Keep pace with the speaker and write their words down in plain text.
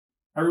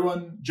Hi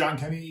everyone, Jon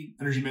Kenney,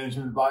 Energy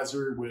Management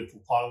Advisor with the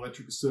Plata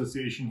Electric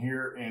Association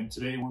here, and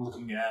today we're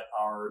looking at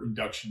our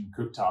induction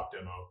cooktop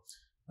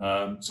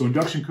demo. So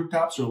induction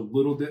cooktops are a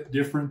little bit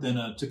different than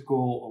a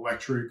typical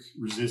electric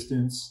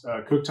resistance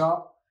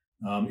cooktop.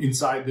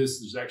 Inside this,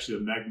 there's actually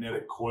a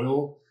magnetic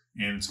coil,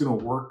 and it's going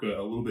to work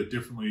a little bit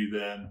differently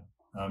than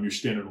your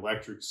standard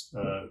electric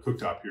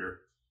cooktop here.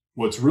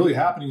 What's really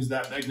happening is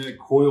that magnetic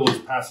coil is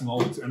passing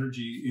all its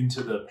energy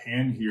into the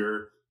pan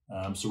here.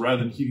 So rather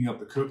than heating up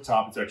the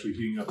cooktop, it's actually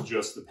heating up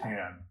just the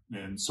pan.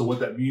 And so what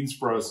that means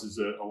for us is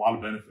a lot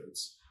of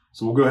benefits.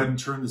 So we'll go ahead and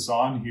turn this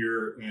on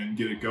here and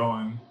get it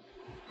going.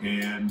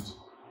 And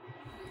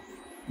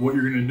what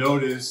you're going to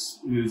notice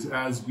is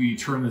as we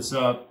turn this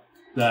up,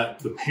 that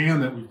the pan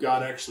that we've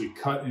got actually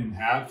cut in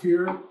half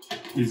here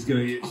is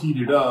going to get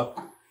heated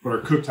up, but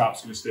our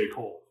cooktop's going to stay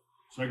cold.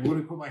 So I can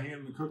literally put my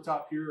hand in the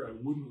cooktop here. I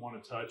wouldn't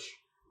want to touch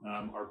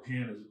our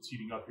pan as it's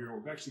heating up here.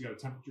 We've actually got a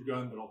temperature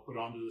gun that I'll put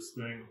onto this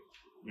thing.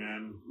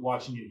 And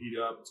watching it heat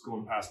up, it's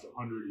going past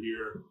 100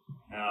 here,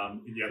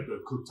 and yet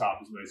the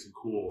cooktop is nice and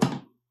cool.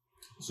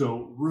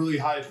 So really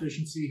high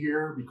efficiency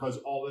here because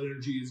all the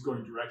energy is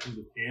going directly to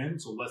the pan,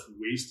 so less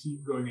waste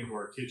heat going into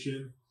our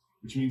kitchen,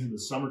 which means in the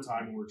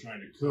summertime when we're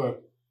trying to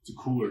cook, it's a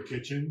cooler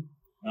kitchen.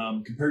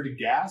 Compared to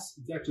gas,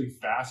 it's actually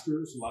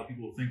faster, so a lot of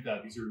people think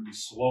that these are going to be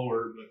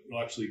slower, but it'll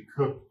actually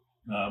cook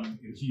and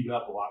heat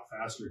up a lot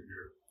faster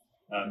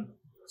here.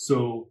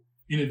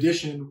 In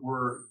addition,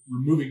 we're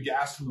removing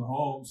gas from the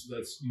home, so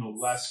that's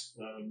less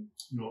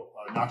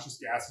noxious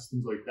gases,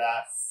 things like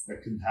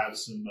that can have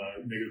some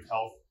negative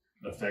health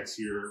effects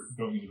here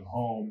going into the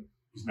home,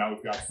 because now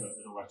we've got an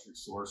electric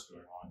source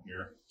going on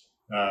here.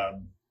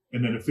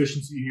 And then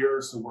efficiency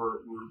here, so we're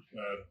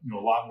a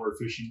lot more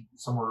efficient,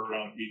 somewhere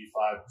around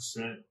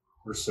 85%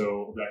 or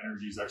so of that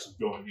energy is actually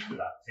going into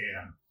that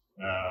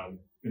pan.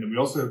 And then we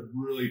also have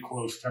really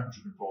close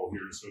temperature control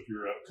here. So if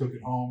you're a cook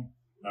at home,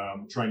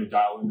 trying to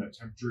dial in that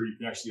temperature, you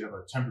can actually have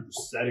a temperature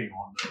setting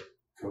on the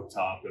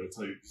cooktop that'll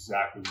tell you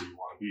exactly where you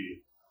want to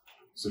be.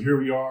 So here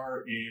we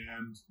are,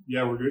 and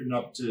yeah, we're getting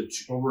up to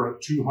over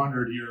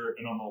 200 here,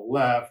 and on the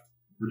left,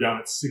 we're down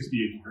at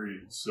 68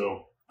 degrees.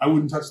 So I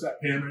wouldn't touch that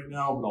pan right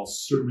now, but I'll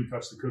certainly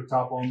touch the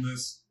cooktop on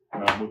this.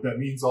 What that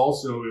means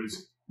also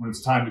is when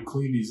it's time to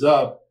clean these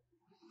up,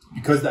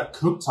 because that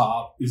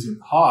cooktop isn't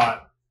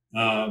hot,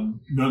 none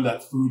of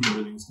that food and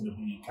everything is going to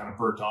be kind of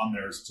burnt on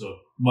there. So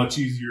much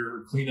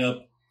easier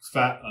cleanup.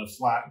 Flat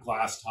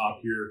glass top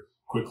here,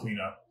 quick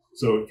cleanup.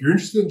 So if you're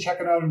interested in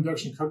checking out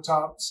induction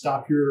cooktop,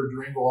 stop here at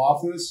Durango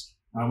office.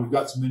 We've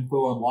got some info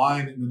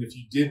online, and then if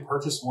you did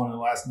purchase one in the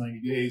last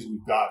 90 days,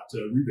 we've got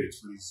rebates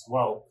for these as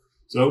well.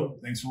 So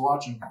thanks for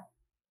watching.